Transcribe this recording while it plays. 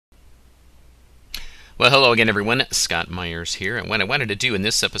Well, hello again, everyone. Scott Meyers here. And what I wanted to do in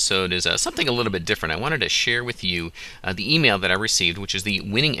this episode is something a little bit different. I wanted to share with you the email that I received, which is the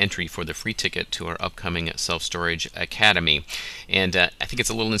winning entry for the free ticket to our upcoming Self-Storage Academy. And I think it's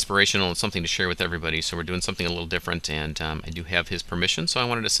a little inspirational and something to share with everybody. So we're doing something a little different, and I do have his permission, so I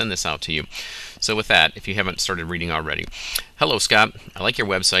wanted to send this out to you. So with that, if you haven't started reading already, hello, Scott. I like your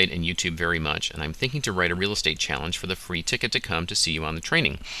website and YouTube very much, and I'm thinking to write a real estate challenge for the free ticket to come to see you on the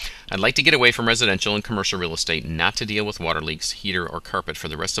training. I'd like to get away from residential and commercial real estate, not to deal with water leaks, heater, or carpet for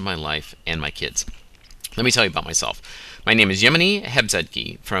the rest of my life and my kids. Let me tell you about myself. My name is Yemeni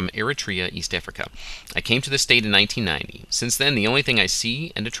Hebzedki from Eritrea, East Africa. I came to the state in 1990. Since then, the only thing I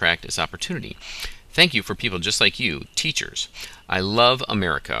see and attract is opportunity. Thank you for people just like you, teachers. I love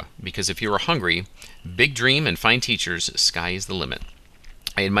America because if you are hungry, big dream and find teachers, sky is the limit.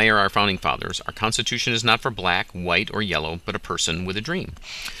 I admire our founding fathers. Our Constitution is not for black, white, or yellow, but a person with a dream.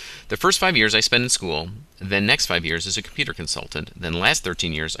 The first 5 years I spent in school, then next 5 years as a computer consultant, then last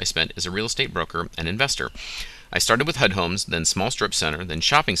 13 years I spent as a real estate broker and investor. I started with HUD homes, then small strip center, then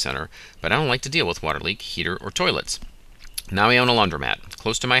shopping center, but I don't like to deal with water leak, heater, or toilets. Now I own a laundromat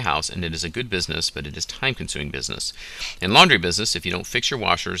close to my house, and it is a good business, but it is time-consuming business. In laundry business, if you don't fix your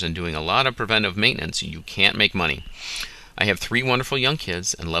washers and doing a lot of preventive maintenance, you can't make money. I have 3 wonderful young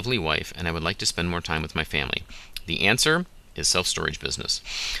kids and lovely wife, and I would like to spend more time with my family. The answer is self-storage business.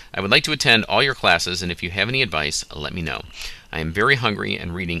 I would like to attend all your classes, and if you have any advice, let me know. I am very hungry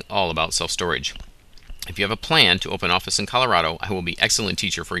and reading all about self-storage. If you have a plan to open an office in Colorado, I will be an excellent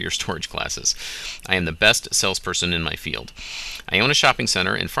teacher for your storage classes. I am the best salesperson in my field. I own a shopping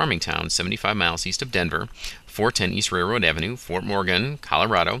center in Farmingtown, 75 miles east of Denver, 410 East Railroad Avenue, Fort Morgan,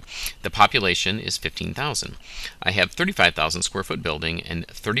 Colorado. The population is 15,000. I have 35,000 square foot building, and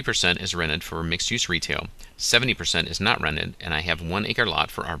 30% is rented for mixed-use retail. 70% is not rented, and I have 1 acre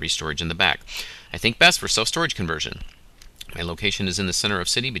lot for RV storage in the back. I think best for self-storage conversion. My location is in the center of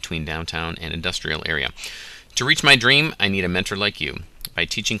city between downtown and industrial area. To reach my dream, I need a mentor like you. By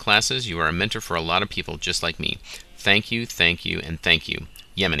teaching classes, you are a mentor for a lot of people just like me. Thank you, and thank you.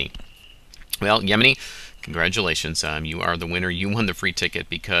 Yemeni. Well, Yemeni, congratulations. You are the winner. You won the free ticket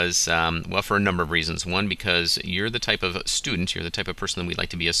because, well, for a number of reasons. One, because you're the type of student, you're the type of person that we'd like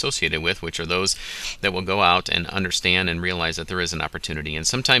to be associated with, which are those that will go out and understand and realize that there is an opportunity. And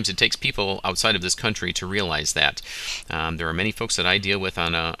sometimes it takes people outside of this country to realize that. There are many folks that I deal with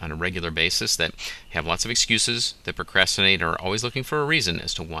on a regular basis that have lots of excuses, that procrastinate, are always looking for a reason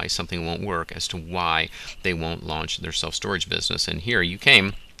as to why something won't work, as to why they won't launch their self-storage business. And here you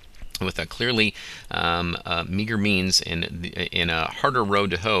came with a clearly meager means in a harder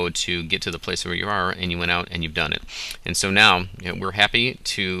road to hoe to get to the place where you are, and you went out and you've done it. And so now we're happy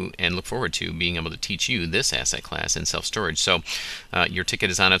to and look forward to being able to teach you this asset class in self-storage. So your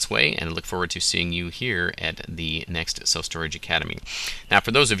ticket is on its way, and I look forward to seeing you here at the next Self-Storage Academy. Now, for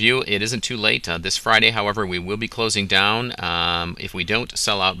those of you, it isn't too late. This Friday, however, we will be closing down. If we don't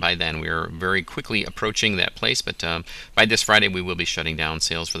sell out by then, we are very quickly approaching that place, but by this Friday, we will be shutting down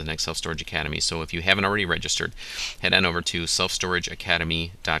sales for the next Self-Storage Academy. So if you haven't already registered, head on over to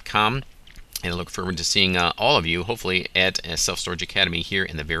selfstorageacademy.com, and I look forward to seeing all of you, hopefully, at Self-Storage Academy here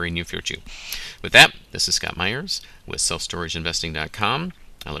in the very near future. With that, this is Scott Meyers with selfstorageinvesting.com.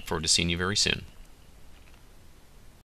 I look forward to seeing you very soon.